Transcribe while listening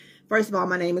First of all,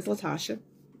 my name is Latasha.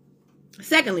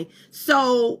 Secondly,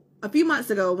 so a few months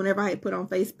ago, whenever I had put on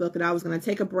Facebook that I was going to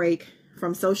take a break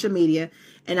from social media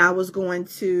and I was going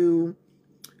to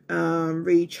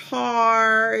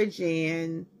recharge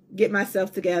and get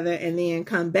myself together and then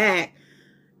come back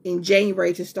in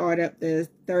January to start up the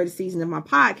third season of my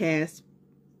podcast,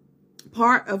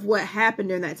 part of what happened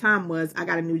during that time was I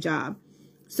got a new job.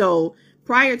 So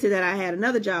prior to that, I had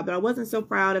another job that I wasn't so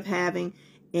proud of having,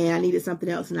 and I needed something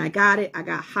else, and I got it. I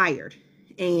got hired.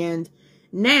 And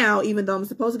now, even though I'm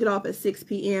supposed to get off at 6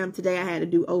 p.m., today I had to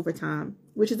do overtime,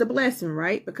 which is a blessing,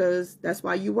 right? Because that's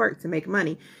why you work, to make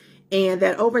money. And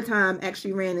that overtime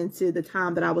actually ran into the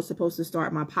time that I was supposed to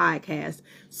start my podcast.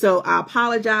 So I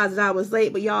apologize that I was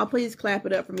late, but y'all please clap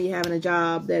it up for me having a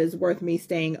job that is worth me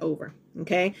staying over.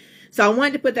 Okay. So I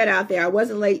wanted to put that out there. I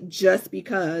wasn't late just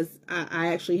because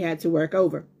I actually had to work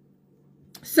over.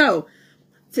 So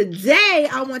today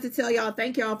I want to tell y'all,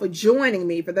 thank y'all for joining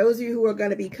me. For those of you who are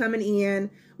going to be coming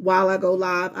in while I go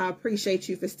live, I appreciate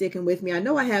you for sticking with me. I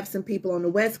know I have some people on the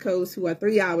West Coast who are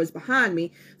 3 hours behind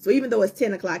me. So even though it's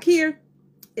 10 o'clock here,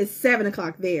 it's 7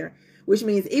 o'clock there, which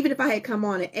means even if I had come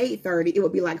on at 8:30, it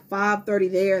would be like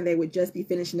 5:30 there and they would just be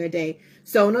finishing their day.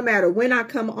 So no matter when I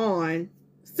come on,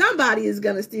 somebody is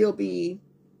going to still be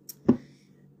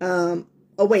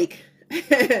awake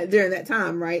during that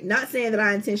time, right? Not saying that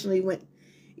I intentionally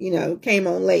came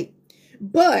on late.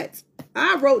 But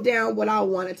I wrote down what I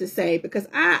wanted to say because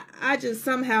I just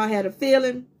somehow had a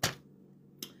feeling.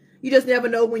 You just never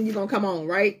know when you're going to come on,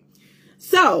 right?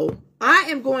 So I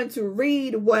am going to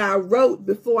read what I wrote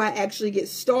before I actually get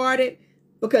started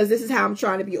because this is how I'm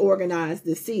trying to be organized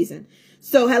this season.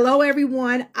 So hello,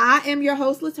 everyone. I am your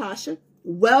host, Latasha.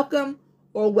 Welcome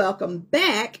or welcome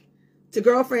back to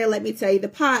Girlfriend, Let Me Tell You, the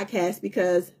podcast,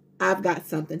 because I've got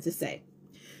something to say.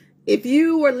 If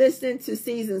you were listening to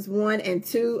seasons 1 and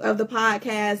 2 of the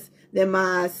podcast, then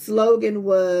my slogan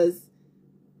was,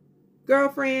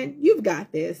 girlfriend, you've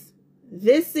got this.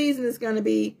 This season is going to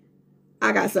be,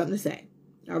 I got something to say.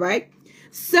 All right.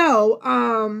 So,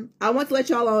 I want to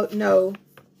let y'all all know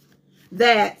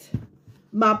that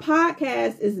my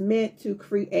podcast is meant to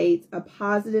create a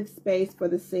positive space for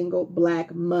the single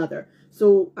Black mother.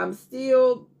 So I'm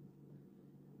still,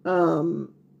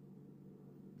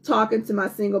 talking to my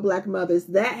single Black mothers.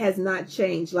 That has not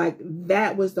changed. Like,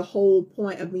 that was the whole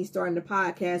point of me starting the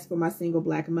podcast, for my single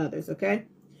Black mothers. Okay.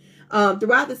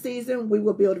 Throughout the season, we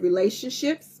will build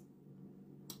relationships.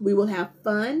 We will have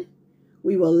fun.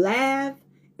 We will laugh,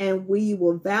 and we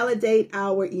will validate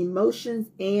our emotions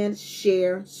and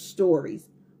share stories.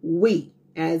 We,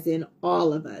 as in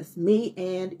all of us, me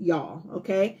and y'all.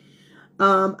 Okay.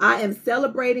 I am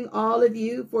celebrating all of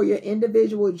you for your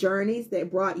individual journeys that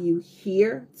brought you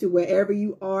here to wherever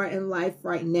you are in life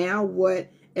right now,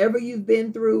 whatever you've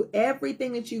been through,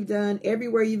 everything that you've done,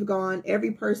 everywhere you've gone, every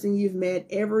person you've met,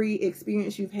 every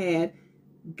experience you've had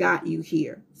got you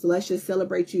here. So let's just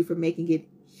celebrate you for making it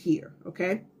here.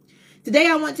 Okay. Today,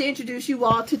 I want to introduce you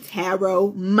all to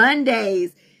Tarot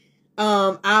Mondays.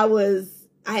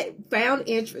 I found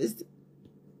interest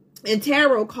in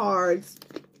tarot cards.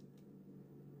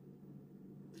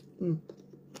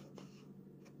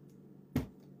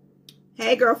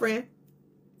 Hey, girlfriend,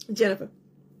 Jennifer.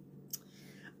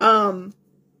 I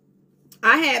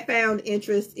had found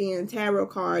interest in tarot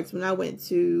cards when I went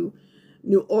to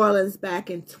New Orleans back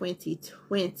in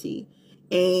 2020.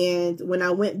 And when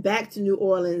I went back to New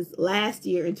Orleans last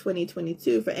year in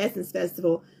 2022 for Essence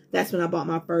Festival, that's when I bought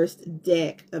my first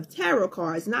deck of tarot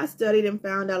cards. And I studied and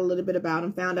found out a little bit about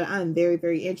them, found out I'm very,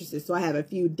 very interested. So I have a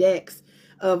few decks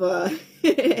of,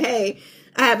 I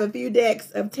have a few decks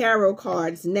of tarot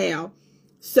cards now.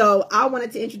 So I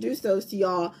wanted to introduce those to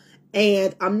y'all.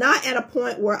 And I'm not at a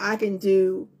point where I can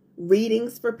do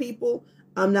readings for people.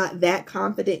 I'm not that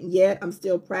confident yet. I'm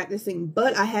still practicing,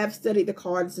 but I have studied the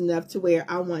cards enough to where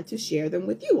I want to share them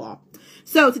with you all.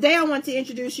 So today I want to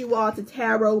introduce you all to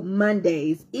Tarot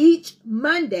Mondays. Each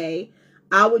Monday,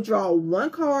 I will draw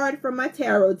one card from my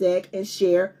tarot deck and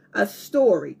share a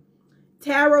story.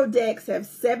 Tarot decks have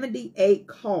 78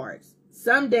 cards.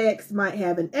 Some decks might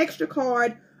have an extra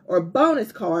card or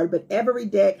bonus card, but every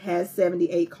deck has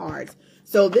 78 cards.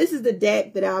 So this is the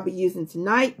deck that I'll be using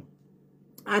tonight.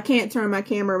 I can't turn my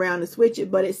camera around and switch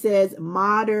it, but it says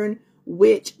Modern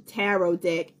Witch Tarot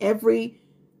Deck. Every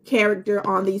character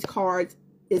on these cards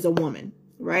is a woman,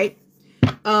 right?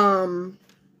 The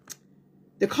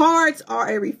cards are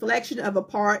a reflection of a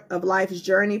part of life's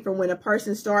journey, from when a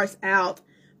person starts out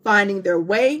finding their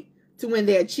way to when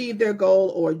they achieve their goal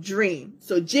or dream.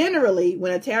 So generally,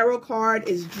 when a tarot card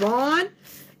is drawn,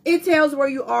 It tells where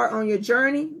you are on your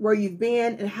journey, where you've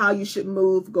been, and how you should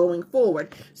move going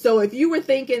forward. So if you were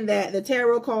thinking that the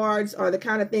tarot cards are the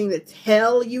kind of thing that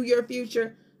tell you your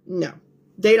future, no,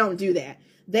 they don't do that.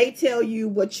 They tell you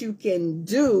what you can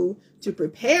do to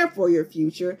prepare for your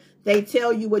future. They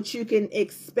tell you what you can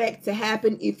expect to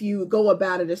happen if you go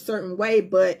about it a certain way,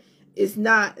 but it's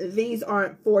not, these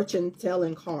aren't fortune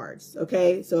telling cards.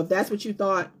 Okay. So if that's what you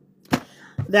thought,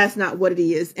 that's not what it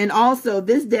is. And also,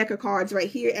 this deck of cards right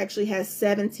here actually has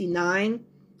 79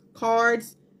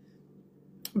 cards,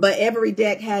 but every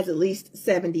deck has at least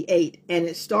 78. And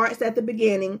it starts at the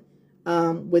beginning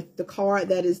with the card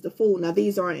that is the Fool. Now,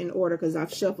 these aren't in order because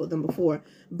I've shuffled them before,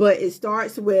 but it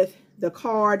starts with the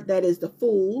card that is the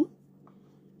Fool,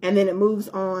 and then it moves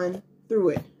on through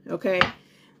it. Okay,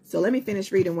 so let me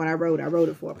finish reading what I wrote. I wrote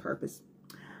it for a purpose.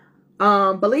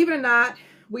 Believe it or not,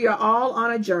 we are all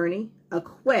on a journey, a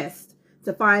quest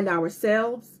to find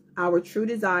ourselves, our true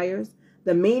desires,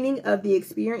 the meaning of the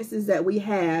experiences that we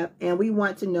have, and we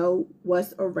want to know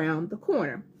what's around the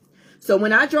corner. So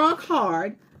when I draw a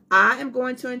card, I am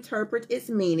going to interpret its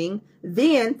meaning,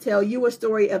 then tell you a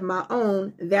story of my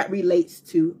own that relates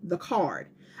to the card.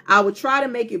 I will try to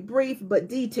make it brief but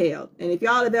detailed. And if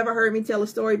y'all have ever heard me tell a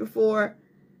story before,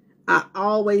 I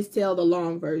always tell the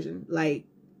long version. Like,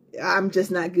 I'm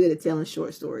just not good at telling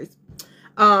short stories.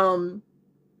 But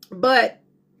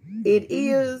it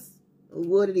is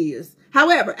what it is.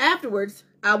 However, afterwards,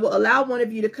 I will allow one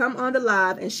of you to come on the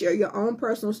live and share your own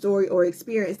personal story or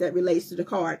experience that relates to the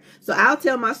card. So I'll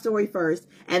tell my story first.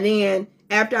 And then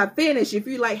after I finish, if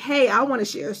you're like, hey, I want to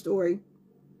share a story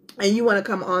and you want to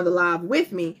come on the live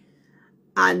with me,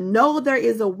 I know there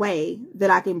is a way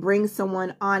that I can bring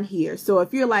someone on here. So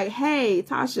if you're like, hey,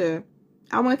 Tasha,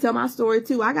 I want to tell my story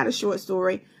too. I got a short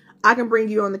story. I can bring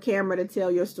you on the camera to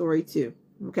tell your story too.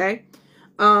 Okay.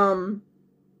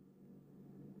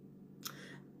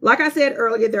 Like I said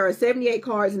earlier, there are 78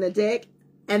 cards in the deck,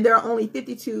 and there are only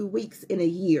 52 weeks in a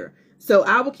year. So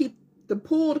I will keep the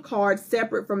pulled cards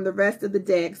separate from the rest of the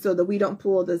deck so that we don't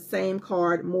pull the same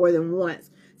card more than once.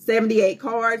 78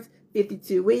 cards,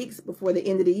 52 weeks. Before the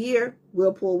end of the year,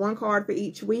 we'll pull one card for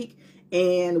each week,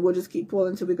 and we'll just keep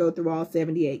pulling until we go through all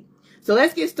 78. So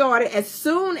let's get started. As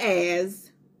soon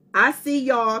as I see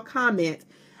y'all comment,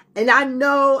 and I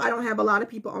know I don't have a lot of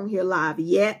people on here live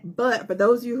yet, but for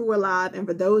those of you who are live and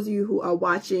for those of you who are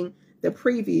watching the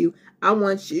preview, I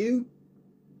want you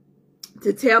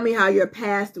to tell me how your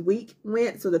past week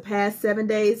went. So the past 7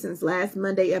 days since last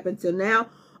Monday up until now,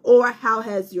 or how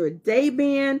has your day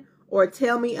been, or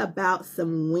tell me about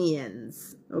some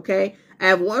wins. Okay. I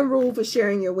have one rule for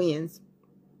sharing your wins.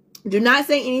 Do not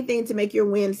say anything to make your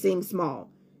win seem small.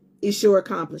 It's your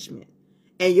accomplishment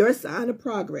and your sign of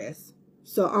progress.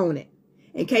 So own it.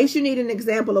 In case you need an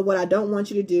example of what I don't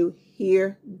want you to do,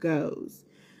 here goes.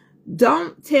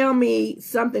 Don't tell me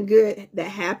something good that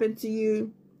happened to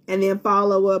you and then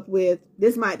follow up with,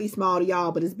 this might be small to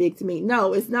y'all, but it's big to me.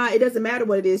 No, it's not. It doesn't matter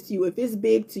what it is to you. If it's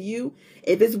big to you,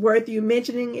 if it's worth you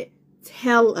mentioning it,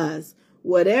 tell us.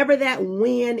 Whatever that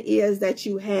win is that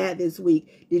you had this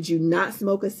week. Did you not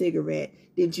smoke a cigarette?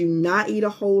 Did you not eat a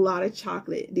whole lot of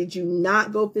chocolate? Did you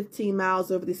not go 15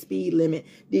 miles over the speed limit?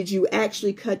 Did you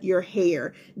actually cut your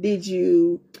hair? Did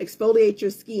you exfoliate your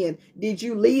skin? Did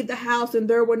you leave the house and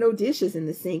there were no dishes in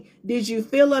the sink? Did you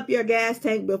fill up your gas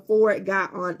tank before it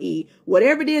got on E?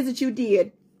 Whatever it is that you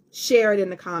did, share it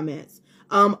in the comments.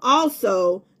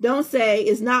 Also, don't say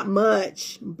it's not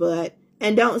much, but,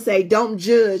 and don't say don't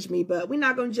judge me, but we're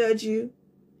not going to judge you.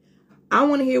 I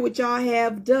want to hear what y'all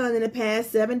have done in the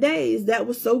past 7 days that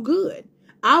was so good.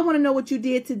 I want to know what you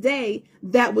did today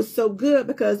that was so good,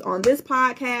 because on this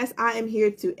podcast, I am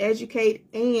here to educate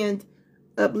and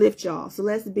uplift y'all. So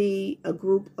let's be a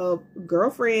group of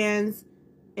girlfriends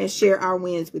and share our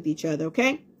wins with each other,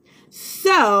 okay?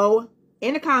 So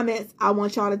in the comments, I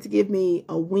want y'all to give me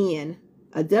a win,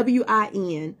 a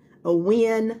W-I-N, a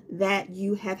win that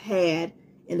you have had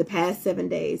in the past 7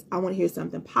 days. I want to hear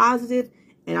something positive,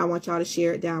 and I want y'all to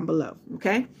share it down below,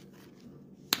 okay?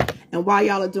 And while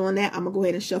y'all are doing that, I'm going to go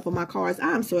ahead and shuffle my cards.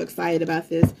 I'm so excited about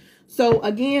this. So,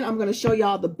 again, I'm going to show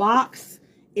y'all the box.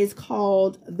 It's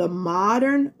called the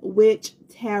Modern Witch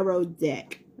Tarot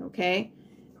Deck, okay?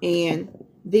 And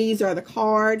these are the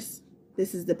cards.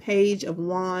 This is the Page of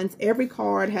Wands. Every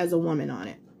card has a woman on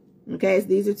it, okay? So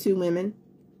these are 2 women.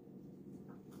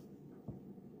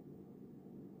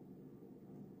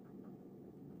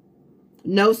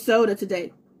 No soda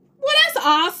today. Well, that's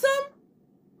awesome.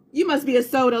 You must be a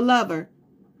soda lover.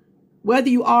 Whether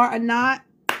you are or not.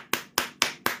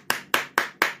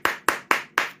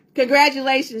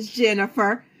 Congratulations,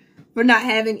 Jennifer, for not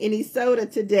having any soda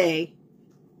today.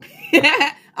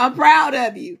 I'm proud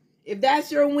of you. If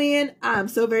that's your win, I'm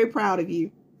so very proud of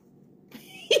you.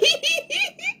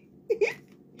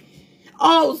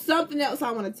 Oh, something else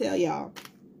I want to tell y'all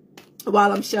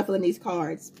while I'm shuffling these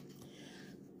cards.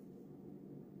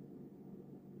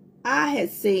 I had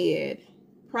said,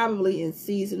 probably in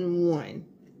season 1,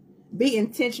 be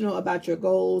intentional about your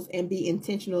goals and be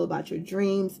intentional about your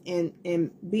dreams and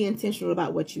be intentional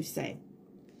about what you say.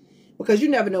 Because you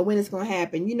never know when it's going to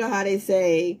happen. You know how they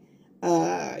say,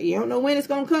 you don't know when it's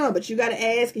going to come, but you got to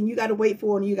ask and you got to wait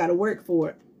for it and you got to work for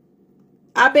it.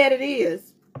 I bet it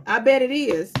is. I bet it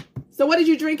is. So what did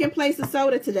you drink in place of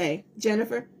soda today,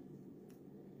 Jennifer?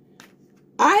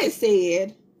 I had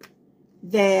said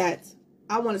that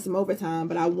I wanted some overtime,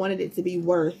 but I wanted it to be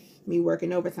worth me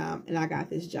working overtime, and I got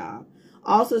this job.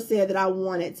 I also said that I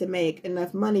wanted to make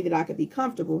enough money that I could be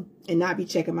comfortable and not be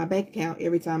checking my bank account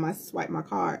every time I swipe my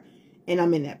card, and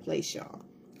I'm in that place, y'all.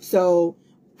 So,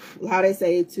 how they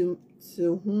say, to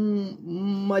whom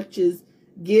much is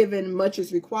given, much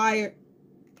is required.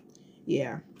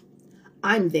 Yeah,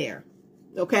 I'm there,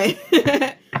 okay?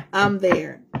 I'm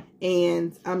there,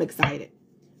 and I'm excited.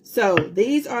 So,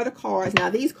 these are the cards. Now,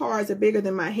 these cards are bigger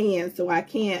than my hand, so I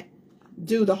can't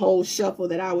do the whole shuffle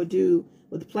that I would do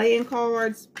with playing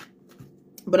cards.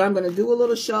 But I'm going to do a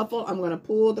little shuffle. I'm going to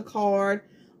pull the card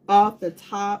off the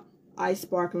top. Ice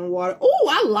sparkling water. Oh,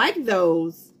 I like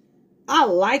those. I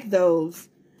like those.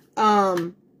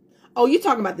 Oh, you're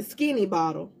talking about the skinny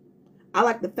bottle. I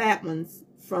like the fat ones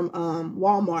from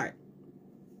Walmart.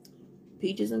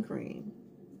 Peaches and cream.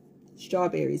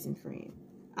 Strawberries and cream.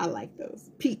 I like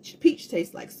those. Peach. Peach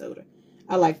tastes like soda.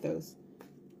 I like those.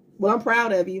 Well, I'm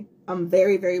proud of you. I'm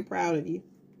very, very proud of you.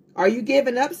 Are you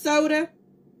giving up soda?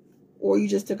 Or you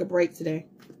just took a break today?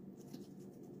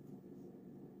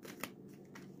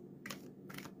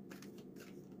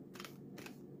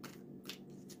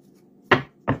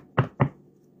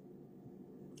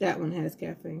 That one has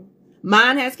caffeine.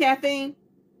 Mine has caffeine.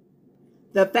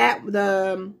 The fat, I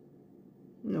don't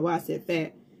know why I said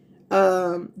fat.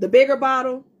 The bigger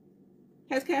bottle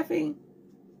has caffeine.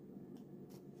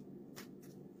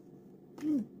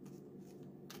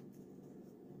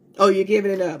 Oh, you're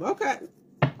giving it up. Okay.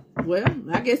 Well,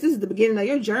 I guess this is the beginning of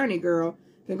your journey, girl.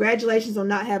 Congratulations on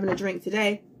not having a drink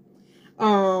today.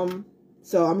 So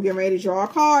I'm getting ready to draw a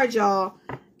card, y'all.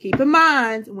 Keep in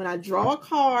mind, when I draw a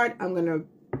card, I'm going to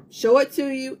show it to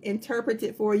you, interpret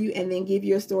it for you, and then give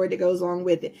you a story that goes along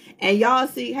with it. And y'all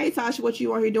see, hey, Tasha, what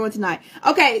you are here doing tonight?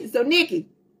 Okay, so Nikki,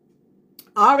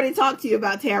 I already talked to you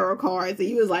about tarot cards, and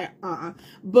you was like,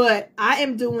 But I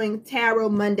am doing Tarot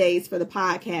Mondays for the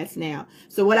podcast now.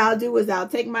 So what I'll do is I'll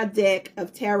take my deck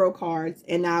of tarot cards,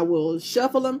 and I will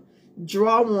shuffle them,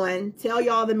 draw one, tell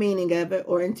y'all the meaning of it,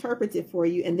 or interpret it for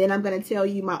you, and then I'm going to tell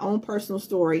you my own personal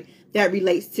story that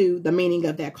relates to the meaning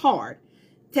of that card.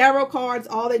 Tarot cards,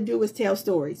 all they do is tell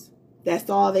stories. That's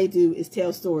all they do is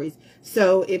tell stories.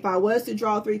 So if I was to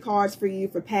draw 3 cards for you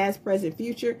for past, present,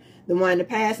 future, the one in the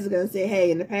past is going to say, hey,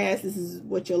 in the past, this is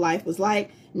what your life was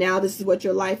like. Now this is what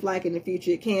your life like in the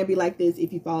future. It can be like this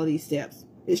if you follow these steps.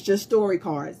 It's just story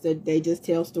cards. They just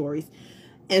tell stories.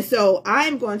 And so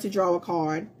I'm going to draw a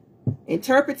card,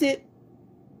 interpret it,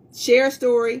 share a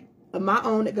story of my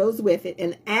own that goes with it,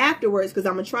 and afterwards, because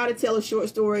I'm gonna try to tell a short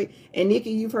story, and Nikki,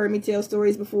 you've heard me tell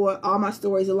stories before, all my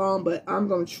stories are long, but I'm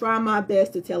gonna try my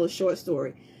best to tell a short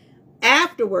story.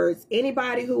 Afterwards,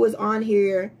 anybody who was on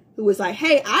here who was like,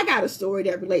 hey, I got a story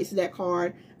that relates to that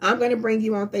card, I'm gonna bring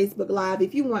you on Facebook Live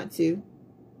if you want to,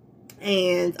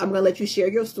 and I'm gonna let you share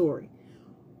your story.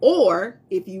 Or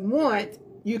if you want,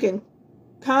 you can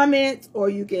comment or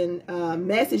you can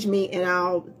message me, and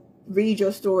I'll read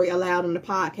your story aloud on the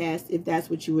podcast if that's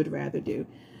what you would rather do.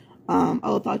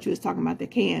 I thought you was talking about the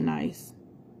can ice.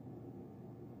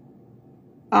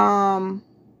 Can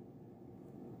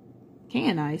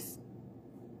ice.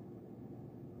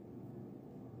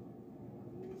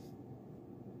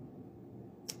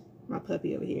 My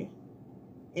puppy over here.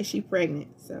 And she's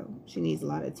pregnant, so she needs a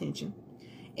lot of attention.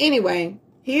 Anyway,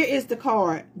 here is the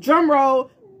card. Drum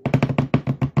roll.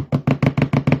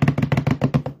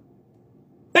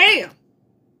 Bam!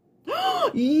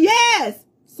 Yes!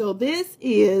 So this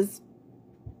is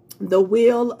the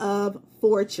Wheel of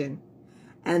Fortune.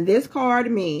 And this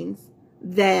card means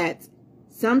that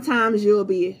sometimes you'll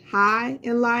be high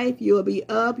in life, you'll be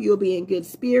up, you'll be in good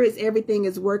spirits, everything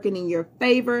is working in your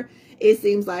favor. It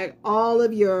seems like all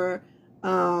of your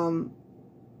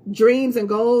dreams and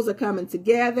goals are coming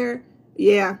together.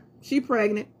 Yeah, she's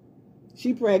pregnant.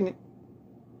 She's pregnant.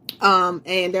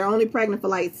 And they're only pregnant for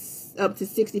like up to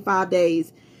 65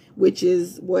 days, which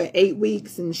is what, 8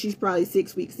 weeks, and she's probably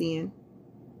 6 weeks in.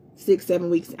 6, 7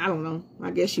 weeks. I don't know.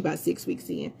 I guess she about 6 weeks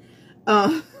in.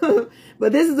 But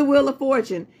this is the Wheel of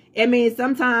Fortune. It means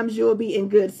sometimes you'll be in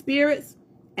good spirits,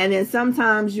 and then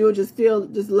sometimes you'll just feel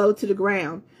just low to the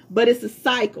ground. But it's a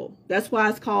cycle. That's why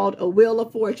it's called a Wheel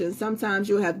of Fortune. Sometimes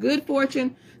you'll have good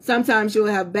fortune. Sometimes you'll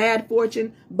have bad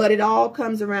fortune. But it all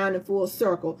comes around in full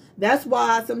circle. That's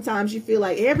why sometimes you feel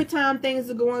like every time things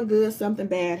are going good, something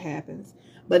bad happens.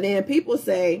 But then people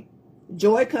say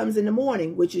joy comes in the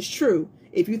morning, which is true.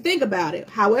 If you think about it,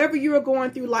 however you're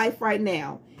going through life right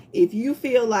now, if you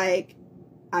feel like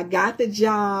I got the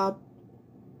job,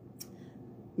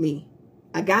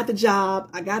 I got the job,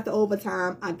 I got the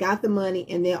overtime, I got the money,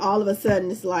 and then all of a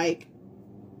sudden it's like,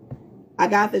 I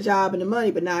got the job and the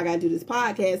money, but now I got to do this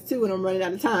podcast too, and I'm running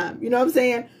out of time. You know what I'm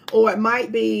saying? Or it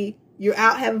might be you're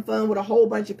out having fun with a whole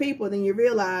bunch of people, then you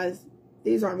realize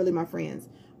these aren't really my friends.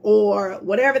 Or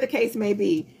whatever the case may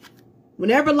be.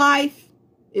 Whenever life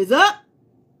is up,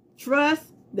 trust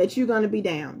that you're going to be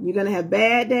down. You're going to have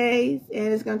bad days,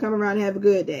 and it's going to come around and have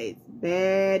good days.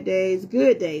 Bad days,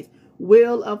 good days.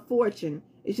 Wheel of Fortune.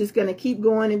 It's just going to keep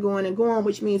going and going and going,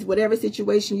 which means whatever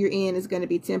situation you're in is going to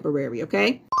be temporary,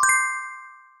 okay?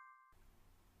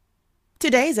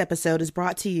 Today's episode is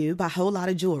brought to you by Whole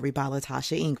Lotta Jewelry by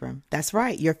Latasha Ingram. That's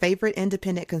right, your favorite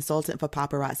independent consultant for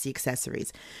paparazzi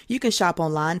accessories. You can shop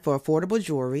online for affordable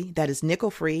jewelry that is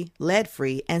nickel-free,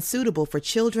 lead-free, and suitable for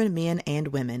children, men, and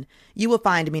women. You will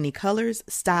find many colors,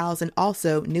 styles, and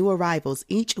also new arrivals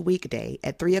each weekday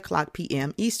at 3 o'clock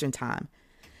p.m. Eastern Time.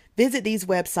 Visit these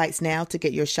websites now to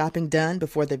get your shopping done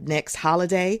before the next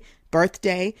holiday,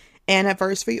 birthday,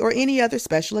 anniversary, or any other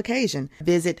special occasion.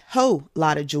 Visit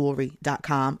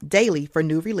WholeLottaJewelry.com daily for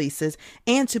new releases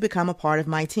and to become a part of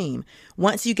my team.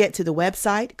 Once you get to the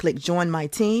website, click Join My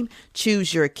Team,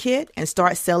 choose your kit, and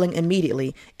start selling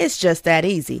immediately. It's just that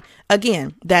easy.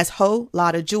 Again, that's Whole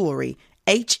Lotta Jewelry,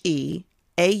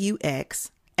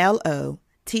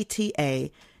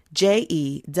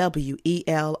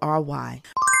 HeauxLottaJewelry.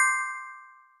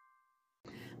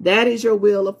 That is your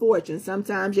Wheel of Fortune.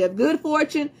 Sometimes you have good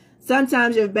fortune.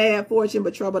 Sometimes you have bad fortune,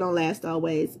 but trouble don't last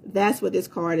always. That's what this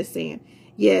card is saying.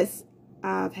 Yes,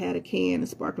 I've had a can of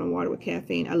sparkling water with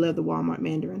caffeine. I love the Walmart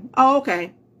Mandarin. Oh,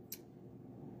 okay.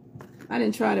 I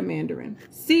didn't try the Mandarin.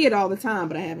 See it all the time,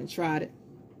 but I haven't tried it.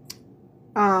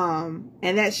 And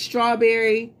that's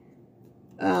strawberry.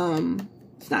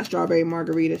 It's not strawberry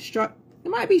margarita. It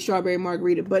might be strawberry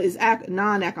margarita, but it's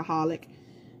non-alcoholic.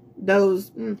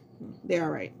 Those, they're all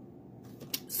right.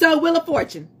 So, Wheel of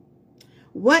Fortune.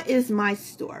 What is my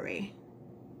story?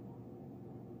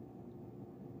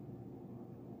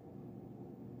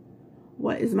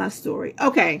 What is my story?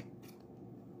 Okay.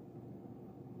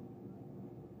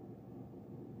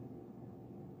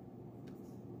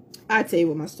 I'll tell you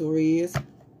what my story is.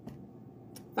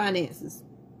 Finances.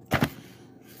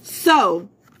 So,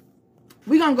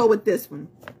 we're going to go with this one.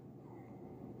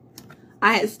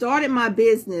 I had started my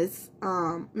business.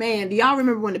 Man, do y'all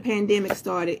remember when the pandemic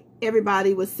started?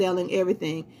 Everybody was selling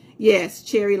everything. Yes,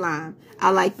 cherry lime. I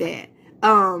like that.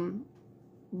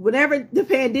 Whenever the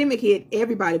pandemic hit,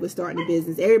 everybody was starting a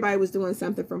business. Everybody was doing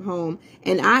something from home.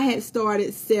 And I had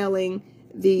started selling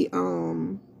the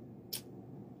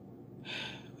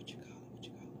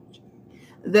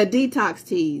the detox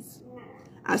teas.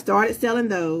 I started selling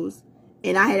those.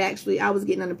 And I was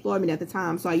getting unemployment at the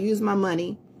time. So I used my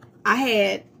money.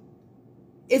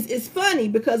 It's funny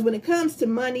because when it comes to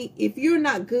money, if you're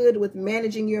not good with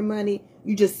managing your money,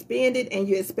 you just spend it and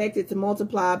you expect it to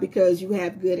multiply because you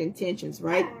have good intentions,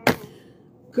 right?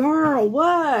 Girl,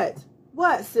 what?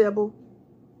 What, Sybil?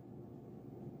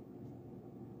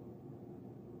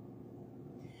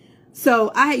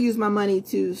 So I had used my money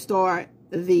to start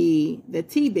the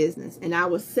tea business, and I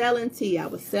was selling tea. I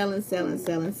was selling.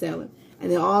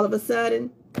 And then all of a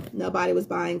sudden, nobody was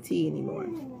buying tea anymore.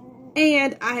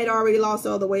 And I had already lost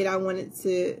all the weight I wanted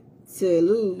to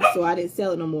lose, so I didn't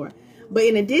sell it no more. But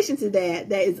in addition to that,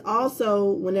 that is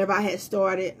also whenever I had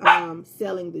started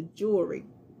selling the jewelry.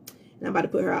 And I'm about to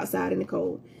put her outside in the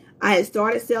cold. I had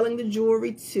started selling the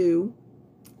jewelry too.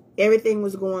 Everything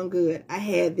was going good. I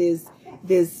had this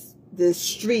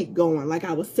streak going. Like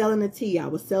I was selling the tea, I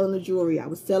was selling the jewelry, I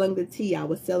was selling the tea, I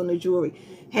was selling the jewelry.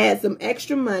 Had some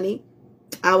extra money.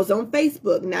 I was on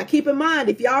Facebook. Now, keep in mind,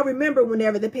 if y'all remember,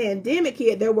 whenever the pandemic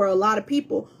hit, there were a lot of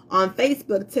people on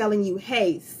Facebook telling you,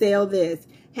 hey, sell this.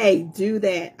 Hey, do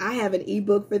that. I have an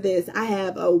ebook for this. I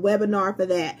have a webinar for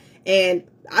that. And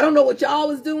I don't know what y'all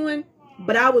was doing,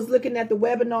 but I was looking at the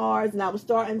webinars and I was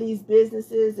starting these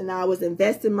businesses and I was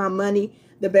investing my money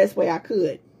the best way I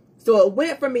could. So it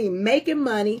went from me making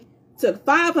money, took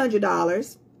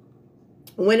 $500,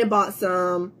 went and bought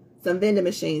some some vending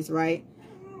machines, right?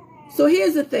 So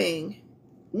here's the thing.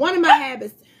 One of my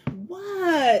habits,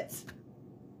 what?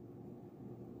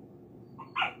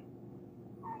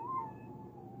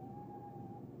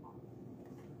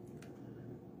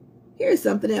 Here's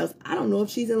something else. I don't know if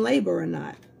she's in labor or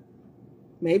not.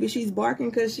 Maybe she's barking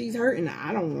because she's hurting.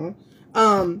 I don't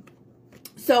know.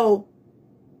 So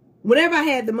whenever I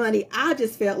had the money, I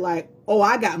just felt like, oh,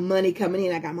 I got money coming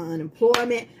in. I got my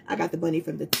unemployment. I got the money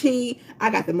from the tea. I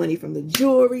got the money from the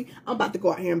jewelry. I'm about to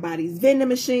go out here and buy these vending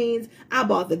machines. I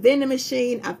bought the vending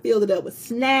machine. I filled it up with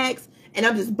snacks. And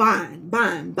I'm just buying.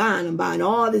 I'm buying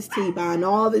all this tea, buying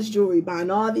all this jewelry,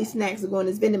 buying all these snacks and going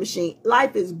to this vending machine.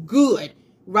 Life is good,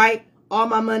 right? All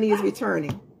my money is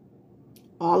returning.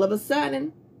 All of a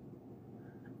sudden,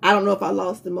 I don't know if I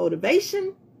lost the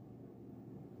motivation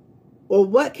or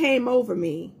what came over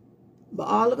me, but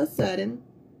all of a sudden,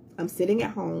 I'm sitting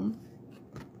at home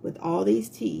with all these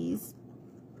teas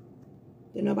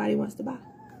that nobody wants to buy.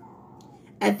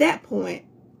 At that point,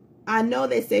 I know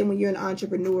they say when you're an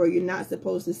entrepreneur, you're not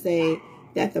supposed to say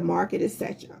that the market is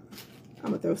saturated. I'm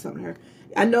going to throw something at her.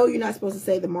 I know you're not supposed to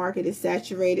say the market is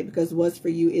saturated because what's for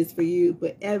you is for you,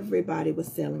 but everybody was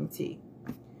selling tea.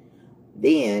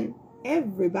 Then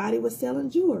everybody was selling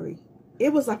jewelry.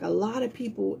 It was like a lot of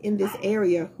people in this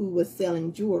area who was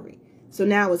selling jewelry. So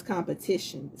now it's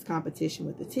competition. It's competition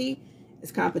with the tea.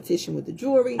 It's competition with the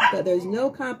jewelry. But there's no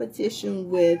competition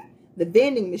with the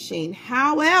vending machine.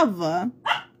 However,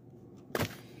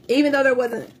 even though there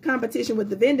wasn't competition with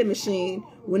the vending machine,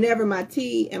 whenever my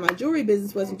tea and my jewelry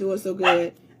business wasn't doing so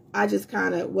good, I just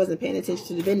kind of wasn't paying attention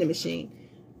to the vending machine.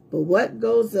 But what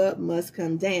goes up must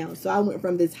come down. So I went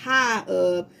from this high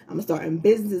of, I'm starting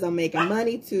businesses, I'm making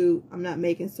money, to I'm not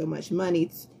making so much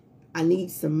money. I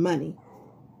need some money.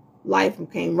 Life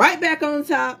came right back on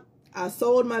top. I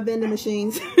sold my vending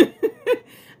machines.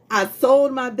 I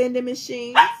sold my vending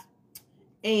machines.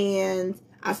 And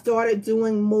I started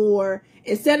doing more.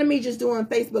 Instead of me just doing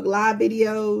Facebook Live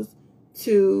videos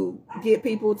to get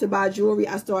people to buy jewelry,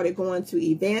 I started going to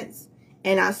events.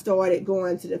 And I started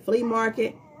going to the flea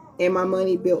market. And my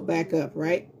money built back up,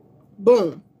 right?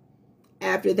 Boom.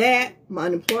 After that, my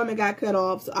unemployment got cut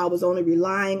off. So I was only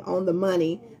relying on the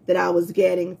money that I was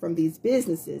getting from these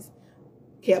businesses.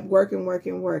 Kept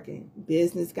working.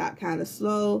 Business got kind of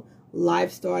slow.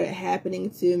 Life started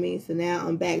happening to me. So now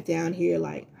I'm back down here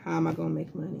like, how am I going to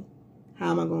make money?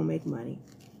 How am I going to make money?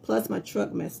 Plus my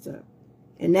truck messed up.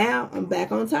 And now I'm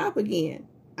back on top again.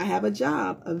 I have a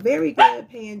job, a very good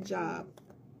paying job.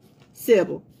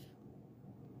 Sybil.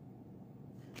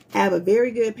 I have a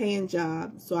very good paying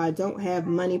job, so I don't have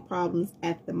money problems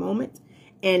at the moment.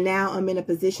 And now I'm in a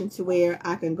position to where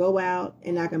I can go out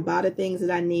and I can buy the things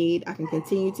that I need. I can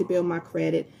continue to build my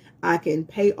credit. I can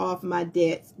pay off my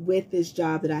debts with this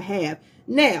job that I have.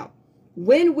 Now,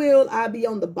 when will I be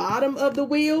on the bottom of the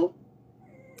wheel?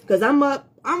 Because I'm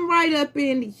right up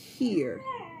in here.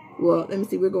 Well, let me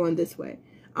see, we're going this way.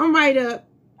 I'm right up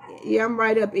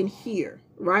in here,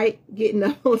 right? Getting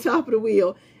up on top of the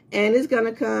wheel. And it's going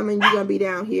to come and you're going to be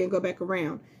down here and go back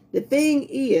around. The thing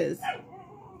is,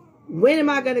 when am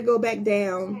I going to go back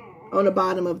down on the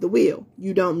bottom of the wheel?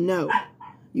 You don't know.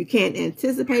 You can't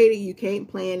anticipate it. You can't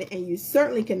plan it. And you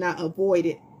certainly cannot avoid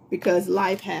it because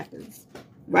life happens.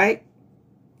 Right?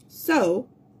 So,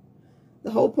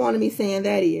 the whole point of me saying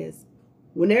that is,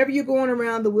 whenever you're going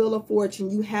around the wheel of fortune,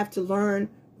 you have to learn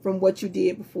from what you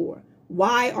did before.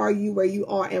 Why are you where you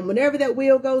are? And whenever that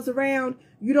wheel goes around,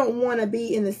 you don't want to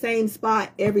be in the same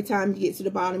spot every time you get to the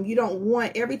bottom. You don't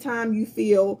want, every time you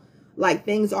feel like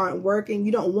things aren't working,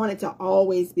 you don't want it to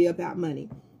always be about money.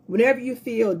 Whenever you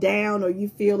feel down or you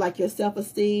feel like your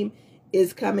self-esteem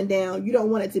is coming down, you don't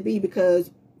want it to be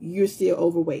because you're still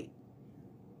overweight.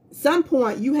 At some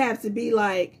point, you have to be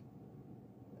like,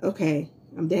 okay,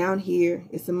 I'm down here.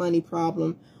 It's a money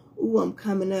problem. Ooh, I'm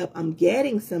coming up. I'm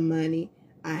getting some money.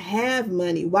 I have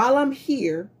money. While I'm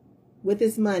here with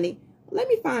this money, let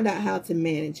me find out how to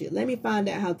manage it. Let me find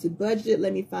out how to budget it.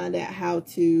 Let me find out how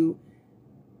to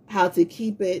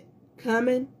keep it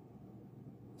coming.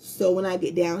 So when I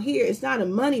get down here, it's not a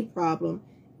money problem.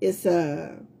 It's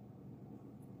a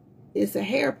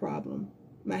hair problem.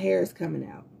 My hair is coming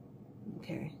out.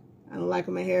 Okay. I don't like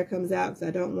when my hair comes out because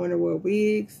I don't want to wear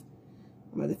wigs.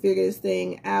 I'm going to figure this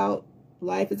thing out.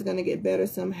 Life is going to get better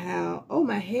somehow. Oh,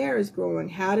 my hair is growing.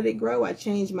 How did it grow? I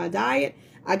changed my diet.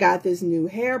 I got this new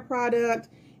hair product.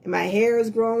 And my hair is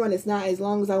growing. It's not as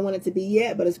long as I want it to be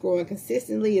yet, but it's growing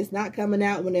consistently. It's not coming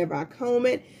out whenever I comb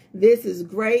it. This is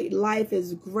great. Life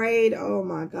is great. Oh,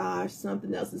 my gosh.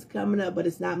 Something else is coming up, but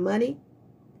it's not money.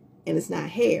 And it's not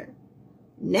hair.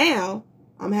 Now,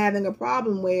 I'm having a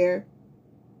problem where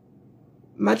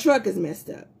my truck is messed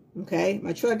up. Okay,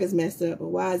 my truck is messed up. But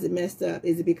why is it messed up?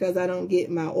 Is it because I don't get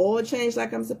my oil changed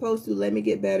like I'm supposed to? Let me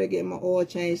get better at getting my oil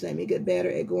changed. Let me get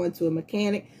better at going to a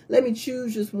mechanic. Let me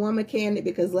choose just one mechanic,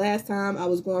 because last time I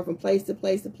was going from place to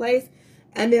place to place,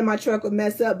 and then my truck would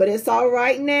mess up. But it's all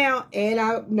right now, and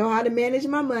I know how to manage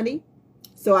my money.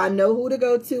 So I know who to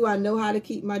go to. I know how to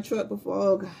keep my truck before.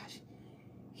 Oh, gosh.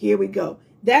 Here we go.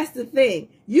 That's the thing.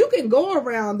 You can go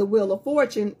around the Wheel of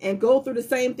Fortune and go through the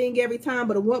same thing every time,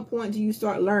 but at what point do you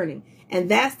start learning? And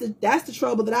that's the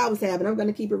trouble that I was having. I'm going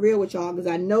to keep it real with y'all, because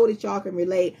I know that y'all can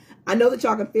relate. I know that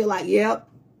y'all can feel like, yep,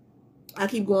 I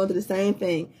keep going through the same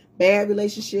thing. Bad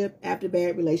relationship after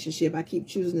bad relationship. I keep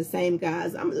choosing the same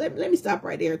guys. Let me stop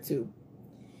right there too.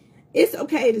 It's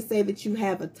okay to say that you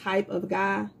have a type of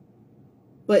guy.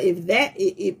 But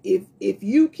if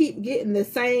you keep getting the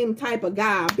same type of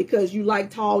guy because you like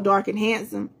tall, dark, and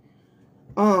handsome,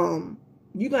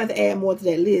 you're going to have to add more to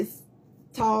that list.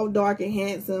 Tall, dark, and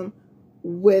handsome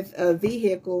with a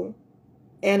vehicle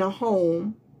and a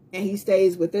home, and he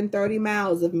stays within 30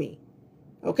 miles of me.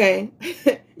 Okay?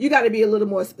 You got to be a little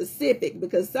more specific,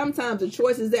 because sometimes the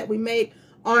choices that we make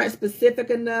aren't specific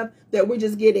enough that we're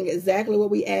just getting exactly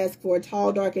what we ask for,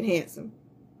 tall, dark, and handsome.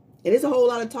 And there's a whole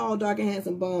lot of tall, dark, and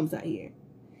handsome bums out here.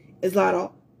 It's a lot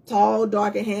of tall,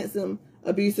 dark, and handsome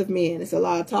abusive men. It's a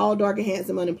lot of tall, dark, and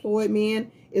handsome unemployed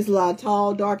men. It's a lot of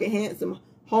tall, dark, and handsome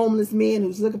homeless men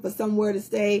who's looking for somewhere to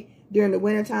stay during the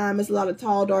wintertime. It's a lot of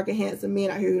tall, dark, and handsome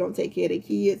men out here who don't take care of their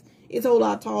kids. It's a whole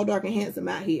lot of tall, dark, and handsome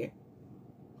out here.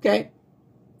 Okay?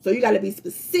 So you got to be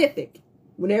specific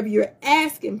whenever you're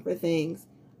asking for things.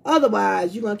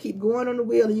 Otherwise, you're going to keep going on the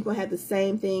wheel, and you're going to have the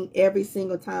same thing every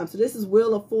single time. So this is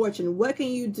Wheel of Fortune. What can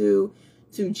you do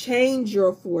to change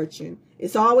your fortune?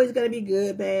 It's always going to be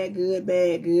good, bad, good,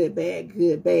 bad, good, bad,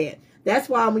 good, bad. That's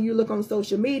why when you look on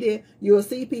social media, you'll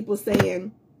see people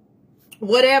saying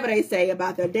whatever they say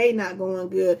about their day not going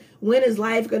good. When is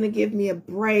life going to give me a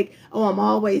break? Oh, I'm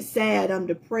always sad. I'm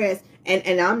depressed.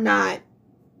 And I'm not,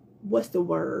 what's the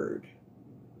word?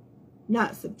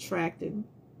 Not subtracting.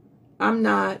 I'm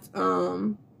not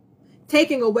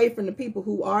taking away from the people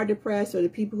who are depressed, or the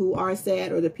people who are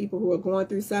sad, or the people who are going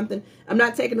through something. I'm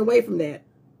not taking away from that.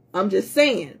 I'm just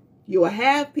saying you'll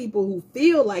have people who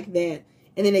feel like that,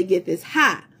 and then they get this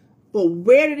high. But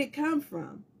where did it come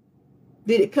from?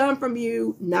 Did it come from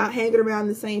you not hanging around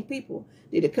the same people?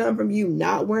 Did it come from you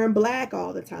not wearing black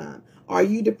all the time? Are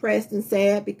you depressed and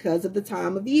sad because of the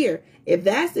time of year? If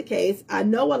that's the case, I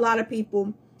know a lot of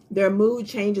people, their mood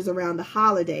changes around the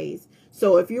holidays.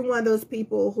 So if you're one of those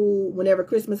people who, whenever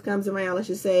Christmas comes around, let's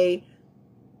just say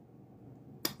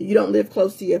you don't live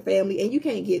close to your family and you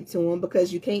can't get to them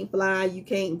because you can't fly, you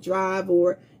can't drive,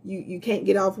 or you can't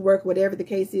get off work, whatever the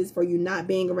case is for you not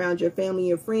being around your family and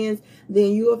your friends,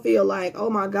 then you will feel like, oh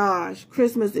my gosh,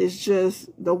 Christmas is just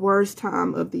the worst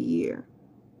time of the year.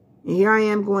 And here I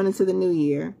am going into the new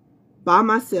year by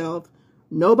myself.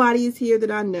 Nobody is here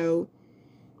that I know.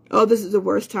 Oh, this is the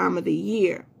worst time of the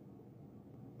year.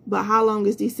 But how long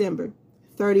is December?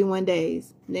 31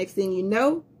 days. Next thing you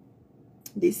know,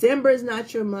 December is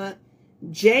not your month.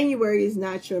 January is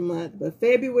not your month. But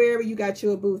February, you got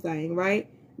your boo thing, right?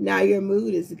 Now your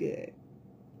mood is good.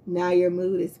 Now your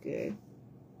mood is good.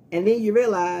 And then you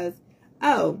realize,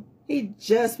 oh, he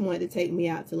just wanted to take me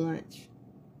out to lunch.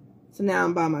 So now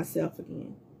I'm by myself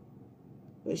again.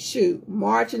 But shoot,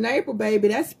 March and April, baby,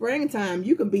 that's springtime.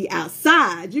 You can be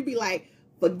outside. You be like,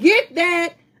 forget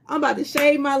that. I'm about to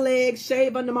shave my legs,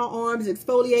 shave under my arms,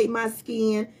 exfoliate my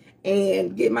skin,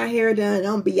 and get my hair done. And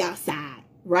I'm going to be outside,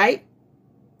 right?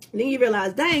 And then you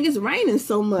realize, dang, it's raining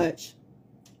so much.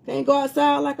 Can't go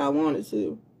outside like I wanted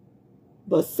to.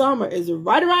 But summer is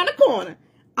right around the corner.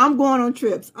 I'm going on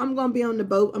trips. I'm going to be on the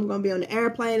boat. I'm going to be on the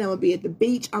airplane. I'm going to be at the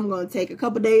beach. I'm going to take a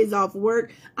couple days off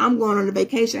work. I'm going on a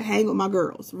vacation, hang with my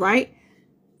girls, right?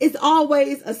 It's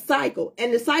always a cycle.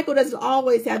 And the cycle doesn't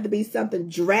always have to be something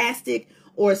drastic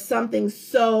or something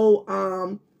so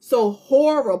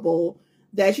horrible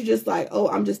that you're just like, oh,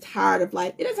 I'm just tired of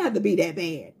life. It doesn't have to be that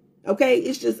bad. Okay?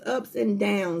 It's just ups and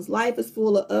downs. Life is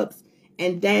full of ups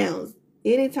and downs.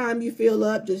 Anytime you feel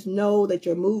up, just know that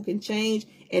your mood can change.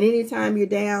 And anytime you're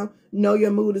down, know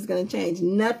your mood is going to change.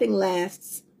 Nothing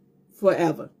lasts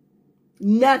forever.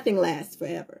 Nothing lasts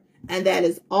forever. And that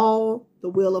is all the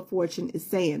Wheel of Fortune is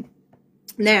saying.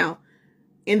 Now,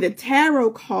 in the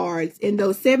tarot cards, in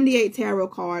those 78 tarot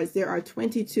cards, there are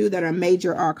 22 that are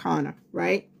major arcana,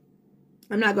 right?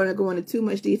 I'm not going to go into too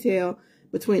much detail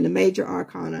between the major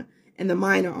arcana and the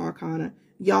minor arcana.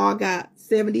 Y'all got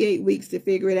 78 weeks to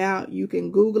figure it out. You can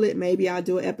Google it. Maybe I'll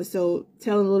do an episode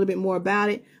telling a little bit more about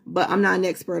it, but I'm not an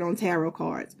expert on tarot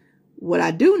cards. What I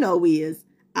do know is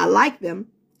I like them.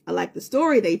 I like the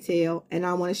story they tell, and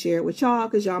I want to share it with y'all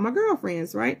because y'all my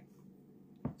girlfriends, right?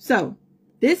 So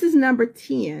this is number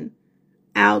 10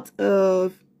 out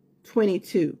of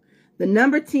 22. The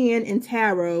number 10 in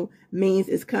tarot means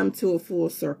it's come to a full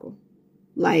circle.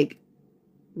 Like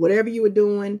whatever you were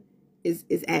doing is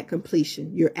at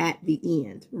completion. You're at the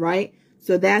end, right?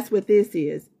 So that's what this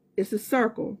is. It's a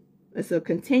circle. It's a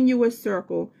continuous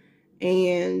circle.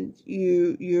 And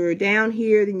you're down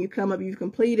here, then you come up, you've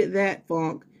completed that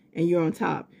funk, and you're on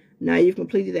top. Now you've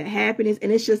completed that happiness,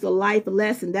 and it's just a life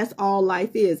lesson. That's all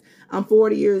life is. I'm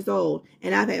 40 years old,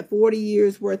 and I've had 40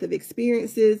 years worth of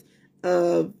experiences,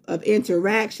 of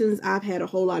interactions. I've had a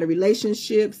whole lot of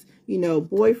relationships, you know,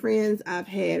 boyfriends. I've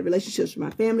had relationships with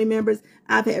my family members.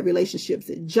 I've had relationships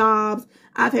at jobs.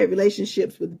 I've had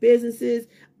relationships with businesses.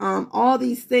 All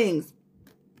these things.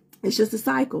 It's just a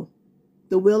cycle.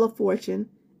 The Wheel of Fortune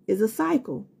is a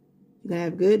cycle. You're going to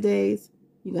have good days.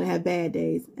 You're going to have bad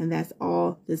days. And that's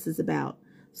all this is about.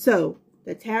 So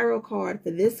the tarot card for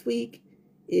this week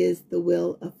is the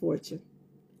Wheel of Fortune.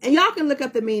 And y'all can look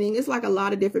up the meaning. It's like a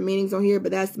lot of different meanings on here,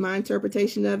 but that's my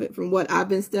interpretation of it from what I've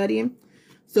been studying.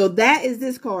 So that is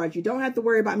this card. You don't have to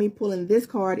worry about me pulling this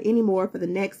card anymore for the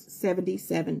next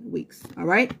 77 weeks. All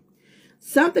right.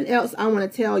 Something else I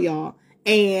want to tell y'all.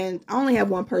 And I only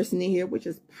have one person in here, which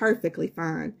is perfectly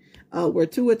fine. Where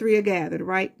 2 or 3 are gathered,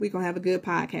 right? We're going to have a good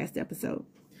podcast episode.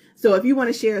 So if you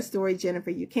want to share a story,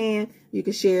 Jennifer, you can. You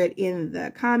can share it in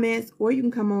the comments, or you can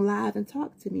come on live and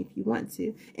talk to me if you want to.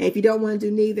 And if you don't want to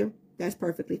do neither, that's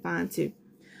perfectly fine too.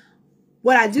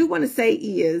 What I do want to say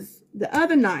is the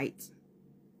other night,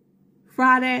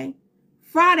 Friday,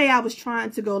 I was trying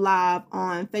to go live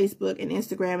on Facebook and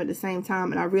Instagram at the same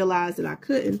time, and I realized that I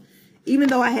couldn't. Even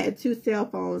though I had 2 cell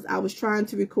phones, I was trying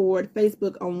to record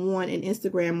Facebook on one and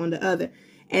Instagram on the other.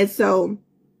 And so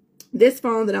this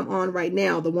phone that I'm on right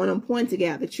now, the one I'm pointing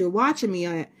at that you're watching me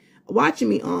on,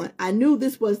 I knew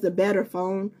this was the better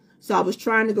phone. So I was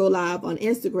trying to go live on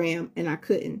Instagram and I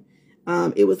couldn't.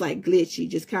 It was like glitchy,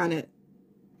 just kind of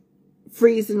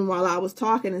freezing while I was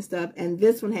talking and stuff. And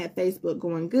this one had Facebook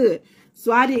going good.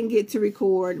 So I didn't get to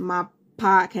record my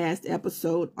podcast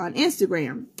episode on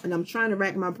Instagram, and I'm trying to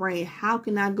rack my brain. How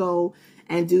can I go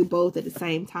and do both at the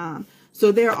same time?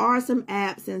 So there are some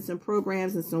apps and some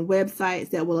programs and some websites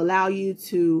that will allow you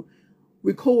to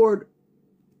record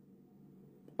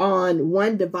on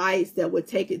one device that would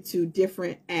take it to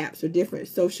different apps or different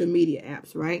social media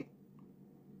apps, right?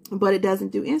 But it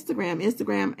doesn't do Instagram.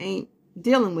 Instagram ain't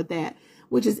dealing with that,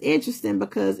 which is interesting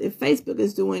because if Facebook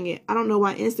is doing it, I don't know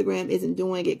why Instagram isn't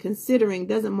doing it, considering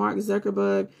doesn't Mark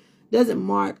Zuckerberg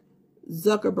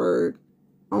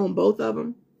own both of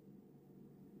them?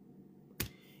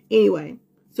 Anyway,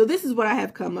 so this is what I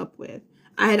have come up with.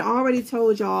 I had already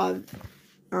told y'all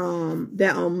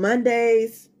that on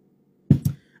Mondays,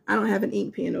 I don't have an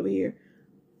ink pen over here.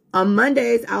 On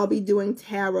Mondays, I'll be doing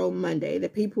Tarot Monday. The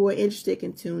people who are interested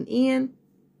can tune in.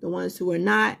 The ones who are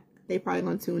not, they probably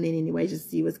gonna tune in anyway just to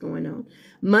see what's going on.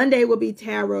 Monday will be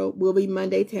tarot. Will be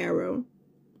Monday Tarot.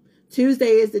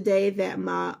 Tuesday is the day that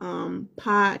my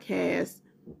podcast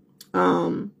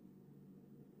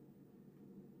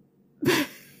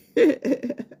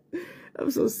I'm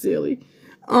so silly.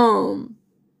 I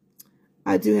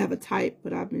do have a type,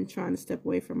 but I've been trying to step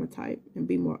away from a type and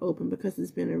be more open because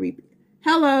it's been a repeat.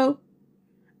 Hello.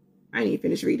 I didn't even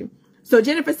finish reading. So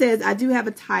Jennifer says, I do have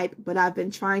a type, but I've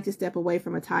been trying to step away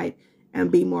from a type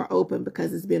and be more open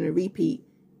because it's been a repeat.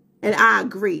 And I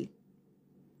agree.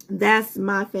 That's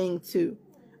my thing too.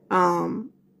 I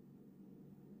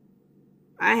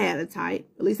had a type.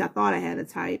 At least I thought I had a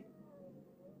type.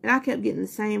 And I kept getting the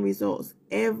same results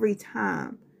every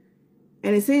time.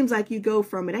 And it seems like you go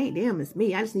from, it ain't them, it's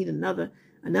me. I just need another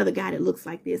guy that looks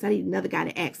like this. I need another guy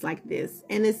that acts like this.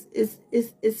 And it's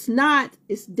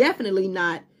definitely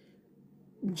not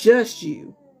just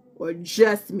you or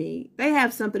just me. They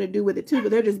have something to do with it too, but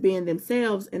they're just being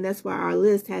themselves. And that's why our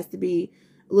list has to be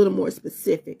a little more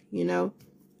specific, you know.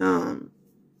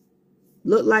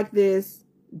 Look like this,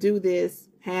 do this,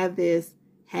 have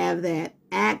that,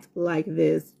 act like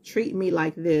this, treat me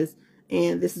like this,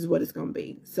 and this is what it's going to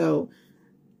be. So,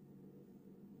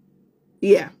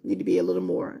 yeah, need to be a little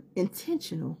more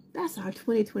intentional. That's our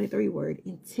 2023 word,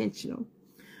 intentional.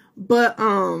 But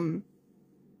I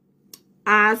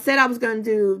said I was going to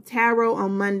do tarot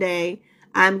on Monday.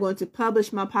 I'm going to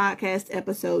publish my podcast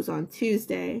episodes on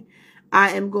Tuesday.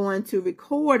 I am going to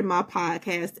record my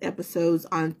podcast episodes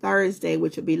on Thursday,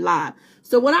 which will be live.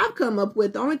 So what I've come up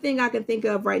with, the only thing I can think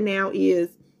of right now is,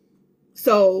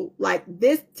 so like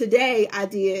this, today I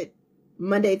did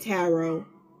Monday Tarot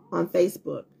on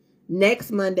Facebook.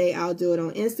 Next Monday, I'll do it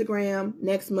on Instagram.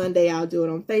 Next Monday, I'll do it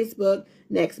on Facebook.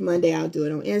 Next Monday, I'll do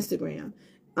it on Instagram.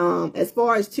 As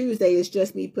far as Tuesday, it's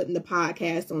just me putting the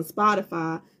podcast on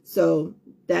Spotify. So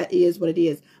that is what it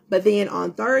is. But then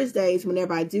on Thursdays,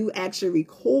 whenever I do actually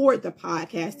record the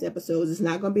podcast episodes, it's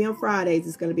not going to be on Fridays.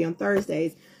 It's going to be on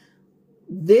Thursdays.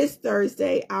 This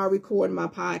Thursday, I'll record my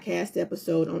podcast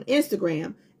episode on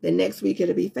Instagram. The next week,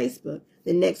 it'll be Facebook.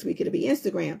 The next week, it'll be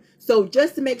Instagram. So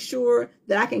just to make sure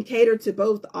that I can cater to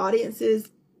both audiences,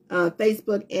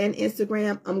 Facebook and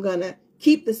Instagram, I'm going to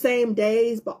keep the same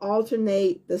days, but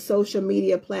alternate the social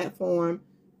media platform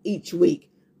each week.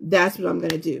 That's what I'm going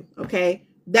to do. Okay.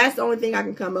 That's the only thing I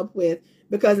can come up with,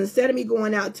 because instead of me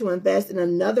going out to invest in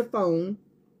another phone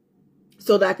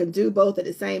so that I can do both at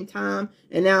the same time,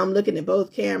 and now I'm looking at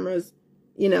both cameras,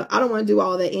 I don't want to do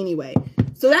all that anyway.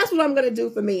 So that's what I'm going to do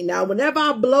for me. Now, whenever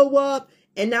I blow up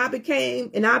and I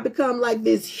become like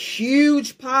this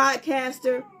huge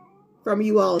podcaster from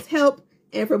you all's help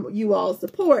and from you all's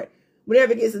support,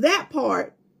 whenever it gets to that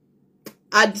part,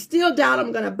 I still doubt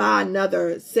I'm going to buy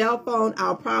another cell phone.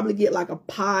 I'll probably get like a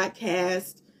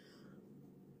podcast,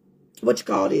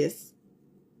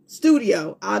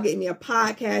 studio. I'll get me a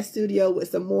podcast studio with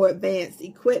some more advanced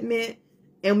equipment,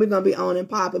 and we're going to be on and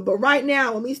popping. But right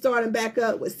now, when we starting back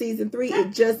up with season 3,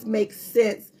 it just makes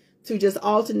sense to just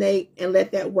alternate and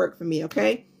let that work for me,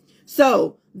 okay?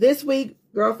 So this week,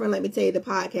 girlfriend, let me tell you the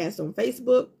podcast on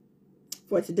Facebook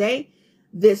for today.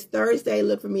 This Thursday,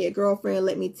 look for me at Girlfriend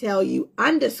Let Me Tell You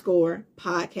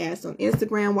 _podcast on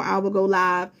Instagram, where I will go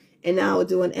live and I will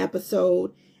do an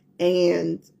episode,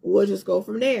 and we'll just go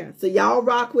from there. So y'all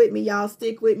rock with me. Y'all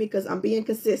stick with me, because I'm being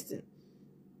consistent.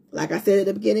 Like I said at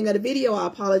the beginning of the video, I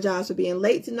apologize for being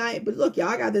late tonight. But look,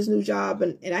 y'all, got this new job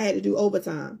and I had to do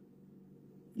overtime.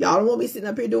 Y'all don't want me sitting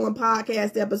up here doing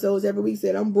podcast episodes every week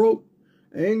saying I'm broke.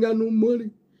 I ain't got no money.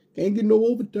 Can't get no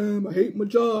overtime. I hate my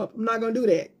job. I'm not going to do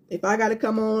that. If I got to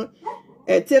come on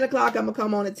at 10 o'clock, I'm going to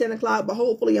come on at 10 o'clock. But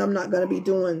hopefully I'm not going to be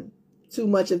doing too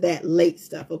much of that late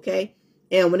stuff, okay?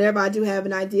 And whenever I do have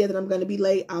an idea that I'm going to be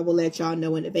late, I will let y'all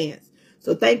know in advance.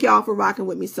 So thank y'all for rocking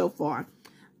with me so far.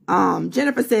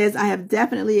 Jennifer says, I have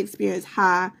definitely experienced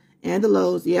high and the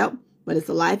lows. Yep. But it's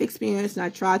a life experience, and I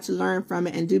try to learn from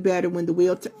it and do better when the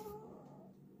wheel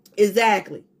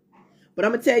Exactly. But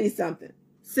I'm going to tell you something.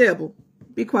 Sybil,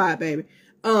 be quiet, baby.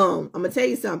 I'm going to tell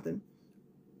you something.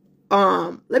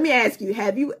 Let me ask you,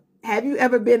 have you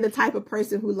ever been the type of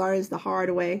person who learns the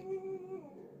hard way?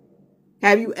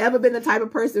 Have you ever been the type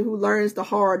of person who learns the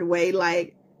hard way?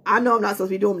 Like, I know I'm not supposed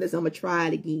to be doing this. I'm going to try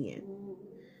it again.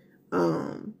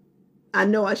 I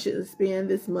know I shouldn't spend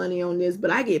this money on this,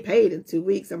 but I get paid in 2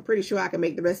 weeks. I'm pretty sure I can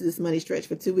make the rest of this money stretch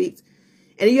for 2 weeks.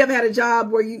 And you ever had a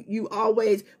job where you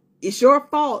always, it's your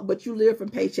fault, but you live from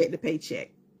paycheck to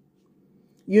paycheck.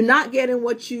 You're not getting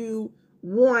what you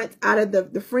want out of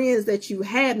the friends that you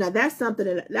have. Now, that's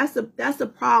something that's a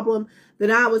problem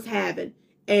that I was having.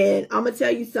 And I'm going to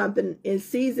tell you something. In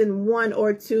season 1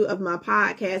 or 2 of my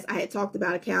podcast, I had talked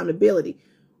about accountability.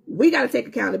 We got to take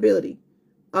accountability.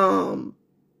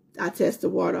 I test the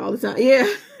water all the time. Yeah.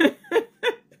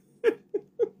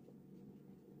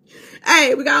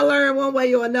 Hey, we got to learn one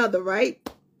way or another, right?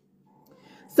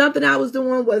 Something I was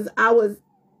doing was I'm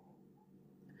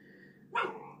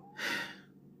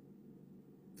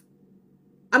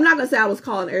not going to say I was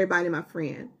calling everybody my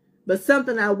friend, but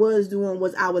something I was doing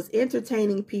was I was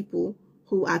entertaining people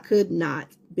who I could not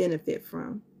benefit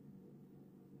from.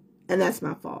 And that's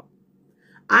my fault.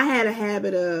 I had a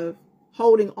habit of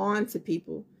holding on to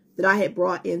people that I had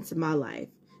brought into my life.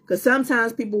 Because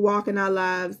sometimes people walk in our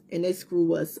lives and they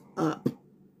screw us up.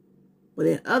 But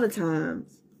then other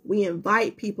times, we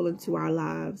invite people into our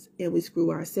lives and we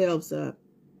screw ourselves up,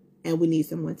 and we need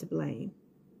someone to blame.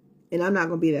 And I'm not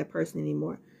going to be that person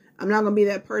anymore. I'm not going to be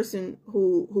that person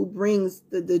who brings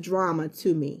the drama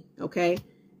to me, okay?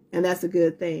 And that's a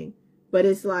good thing. But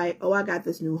it's like, oh, I got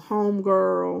this new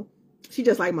homegirl. She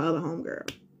just like my other homegirl.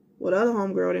 Well, the other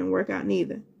homegirl didn't work out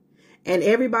neither. And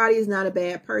everybody is not a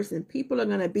bad person. People are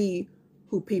going to be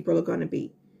who people are going to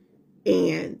be.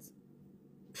 And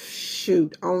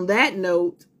shoot, on that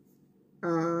note,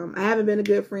 I haven't been a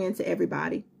good friend to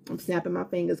everybody. I'm snapping my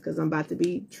fingers because I'm about to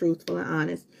be truthful and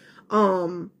honest.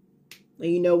 And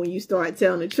you know, when you start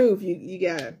telling the truth, you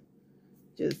gotta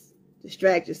just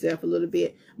distract yourself a little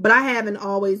bit. But I haven't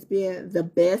always been the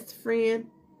best friend,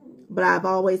 but I've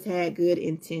always had good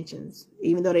intentions,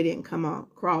 even though they didn't come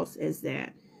across as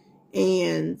that.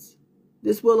 And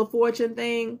this Wheel of Fortune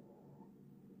thing,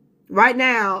 right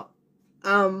now,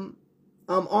 I'm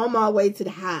on my way to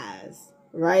the highs,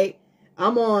 right?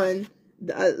 I'm on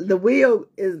the wheel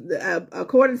is,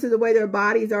 according to the way their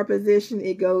bodies are positioned,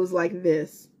 it goes like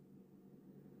this.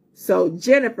 So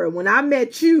Jennifer, when I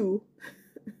met you,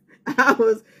 I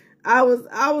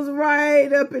was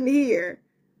right up in here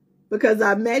because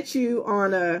I met you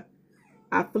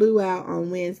I flew out on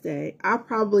Wednesday. I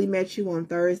probably met you on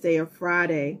Thursday or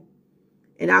Friday,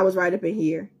 and I was right up in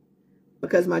here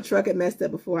because my truck had messed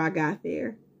up before I got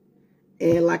there.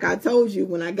 And like I told you,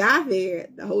 when I got there,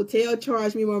 the hotel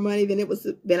charged me more money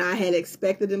than I had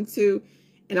expected them to,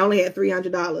 and I only had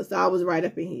 $300. So I was right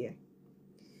up in here.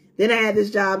 Then I had this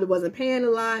job that wasn't paying a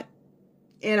lot,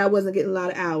 and I wasn't getting a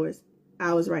lot of hours.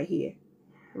 I was right here,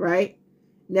 right?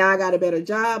 Now I got a better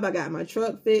job. I got my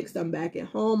truck fixed. I'm back at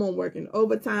home. I'm working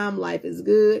overtime. Life is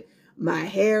good. My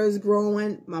hair is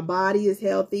growing. My body is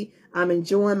healthy. I'm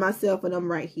enjoying myself, and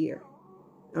I'm right here.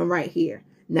 I'm right here.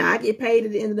 Now, I get paid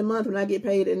at the end of the month. When I get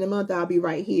paid at the end of the month, I'll be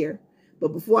right here.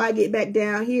 But before I get back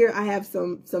down here, I have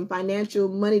some financial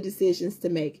money decisions to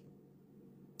make.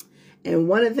 And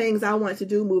one of the things I want to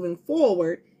do moving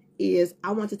forward is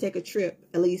I want to take a trip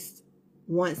at least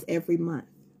once every month.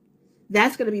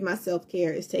 That's going to be my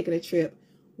self-care, is taking a trip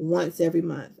once every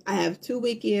month. I have 2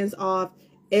 weekends off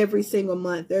every single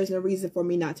month. There's no reason for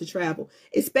me not to travel,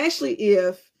 especially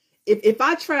if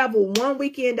I travel one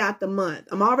weekend out the month.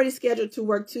 I'm already scheduled to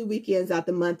work 2 weekends out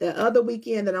the month. The other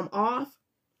weekend that I'm off,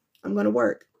 I'm going to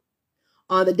work.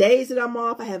 On the days that I'm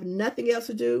off, I have nothing else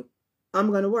to do.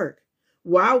 I'm going to work.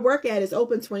 Where I work at is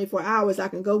open 24 hours. I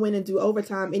can go in and do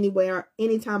overtime anywhere,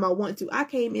 anytime I want to. I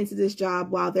came into this job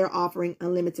while they're offering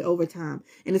unlimited overtime,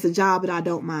 and it's a job that I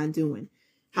don't mind doing.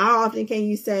 How often can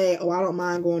you say, oh, I don't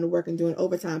mind going to work and doing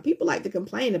overtime? People like to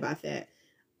complain about that.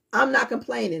 I'm not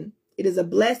complaining. It is a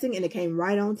blessing, and it came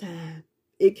right on time.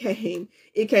 It came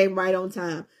right on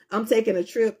time. I'm taking a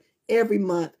trip every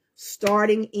month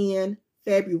starting in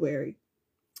February.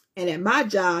 And at my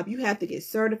job, you have to get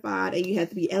certified and you have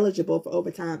to be eligible for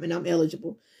overtime, and I'm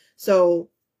eligible. So,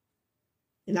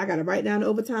 and I got to write down the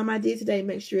overtime I did today,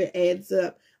 make sure it adds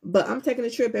up. But I'm taking a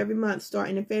trip every month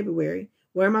starting in February.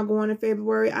 Where am I going in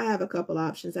February? I have a couple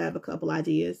options. I have a couple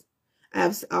ideas. I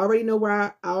already know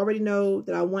I already know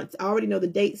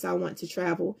the dates I want to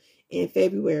travel in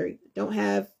February. Don't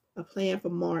have a plan for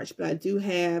March, but I do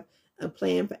have a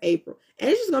plan for April. And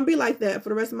it's just going to be like that for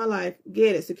the rest of my life.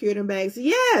 Get it? Secure them bags.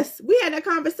 Yes, we had that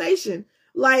conversation.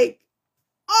 Like,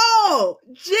 oh,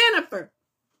 Jennifer,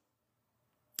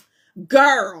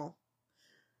 girl,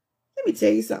 let me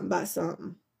tell you something about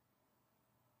something.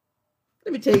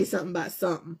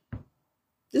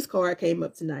 This card came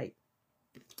up tonight.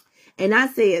 And I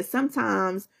said,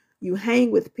 sometimes you hang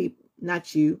with people,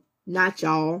 not you, not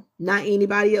y'all, not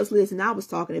anybody else listening. I was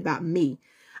talking about me.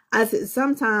 I said,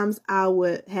 sometimes I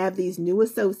would have these new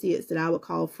associates that I would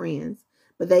call friends,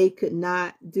 but they could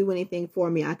not do anything for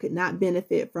me. I could not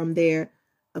benefit from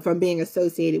being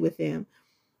associated with them.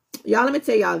 Y'all, let me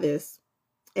tell y'all this.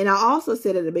 And I also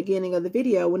said at the beginning of the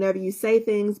video, whenever you say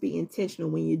things, be intentional.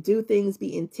 When you do things,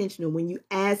 be intentional. When you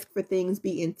ask for things,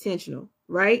 be intentional,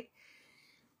 right?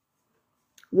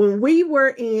 When we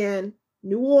were in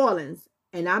New Orleans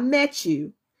and I met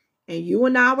you and you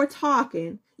and I were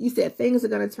talking, you said things are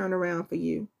going to turn around for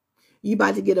you. You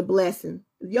about to get a blessing.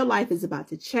 Your life is about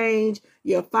to change.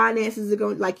 Your finances are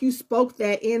going, like, you spoke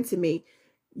that into me.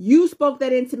 You spoke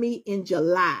that into me in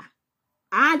July.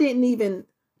 I didn't even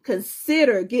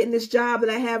consider getting this job that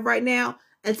I have right now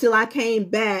until I came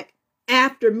back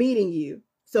after meeting you.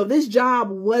 So this job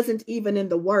wasn't even in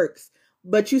the works,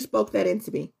 but you spoke that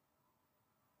into me.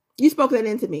 You spoke that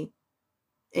into me.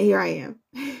 And here I am.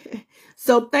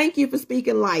 So thank you for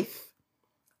speaking life.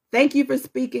 Thank you for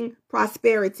speaking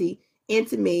prosperity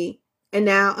into me. And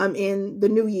now I'm in the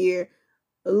new year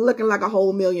looking like a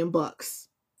whole $1,000,000.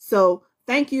 So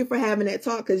thank you for having that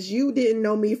talk, because you didn't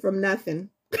know me from nothing.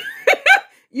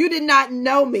 You did not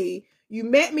know me. You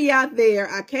met me out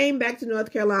there. I came back to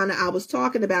North Carolina. I was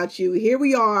talking about you. Here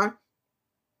we are.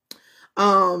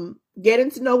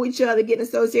 Getting to know each other, getting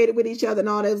associated with each other, and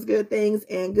all those good things.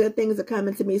 And good things are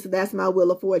coming to me. So that's my wheel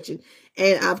of fortune.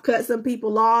 And I've cut some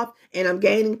people off, and I'm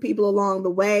gaining people along the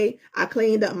way. I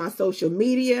cleaned up my social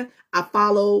media. I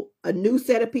follow a new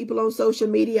set of people on social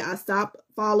media. I stopped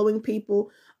following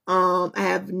people. I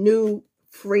have new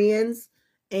friends,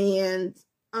 and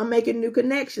I'm making new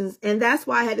connections. And that's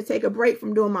why I had to take a break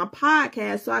from doing my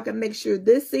podcast, so I can make sure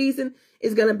this season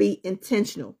is going to be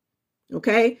intentional.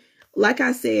 Okay? Like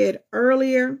I said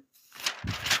earlier,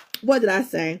 what did I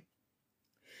say?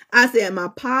 I said my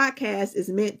podcast is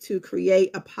meant to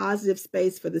create a positive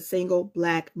space for the single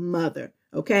Black mother.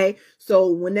 Okay.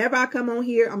 So whenever I come on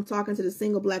here, I'm talking to the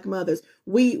single Black mothers.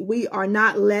 We are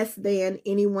not less than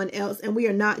anyone else, and we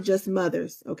are not just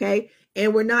mothers. Okay.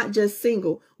 And we're not just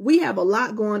single. We have a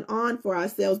lot going on for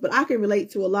ourselves, but I can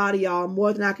relate to a lot of y'all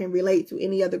more than I can relate to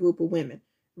any other group of women.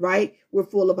 Right? We're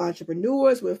full of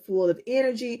entrepreneurs. We're full of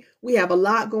energy. We have a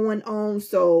lot going on.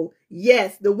 So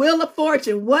yes, the wheel of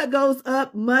fortune, what goes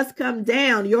up must come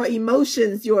down. Your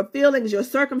emotions, your feelings, your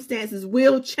circumstances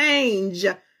will change.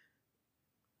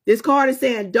 This card is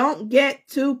saying, don't get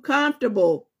too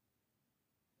comfortable.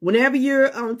 Whenever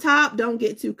you're on top, don't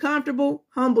get too comfortable.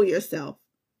 Humble yourself.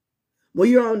 When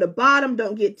you're on the bottom,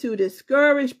 don't get too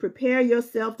discouraged. Prepare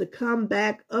yourself to come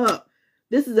back up.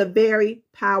 This is a very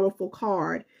powerful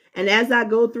card. And as I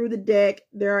go through the deck,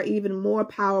 there are even more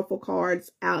powerful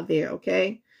cards out there,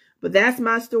 okay? But that's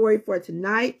my story for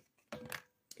tonight.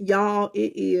 Y'all,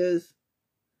 it is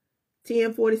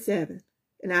 10:47,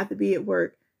 and I have to be at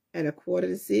work at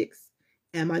 5:45,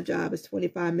 and my job is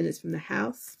 25 minutes from the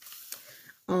house.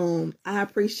 I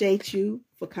appreciate you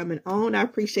for coming on. I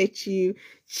appreciate you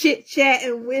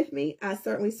chit-chatting with me. I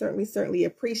certainly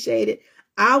appreciate it.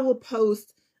 I will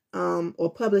post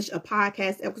or publish a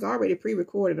podcast episode. I already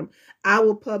pre-recorded them. I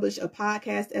will publish a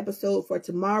podcast episode for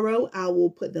tomorrow. I will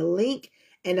put the link,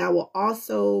 and I will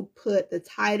also put the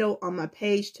title on my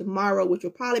page tomorrow, which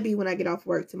will probably be when I get off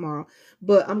work tomorrow.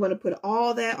 But I'm going to put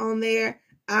all that on there.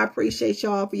 I appreciate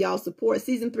y'all for y'all support.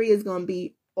 Season 3 is going to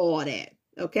be all that.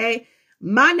 Okay.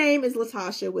 My name is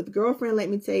Latasha with Girlfriend Let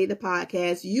Me Tell You the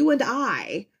podcast. You and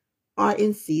I are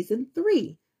in season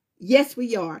 3. Yes,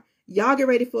 we are. Y'all get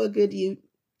ready for a good you.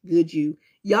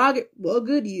 Y'all get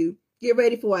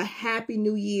ready for a happy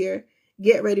new year.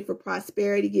 Get ready for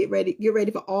prosperity. Get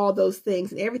ready for all those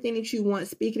things and everything that you want.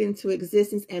 Speak it into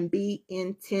existence and be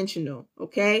intentional.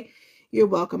 Okay. You're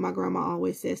welcome. My grandma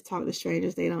always says, talk to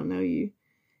strangers. They don't know you.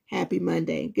 Happy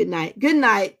Monday. Good night. Good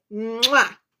night.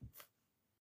 Mwah.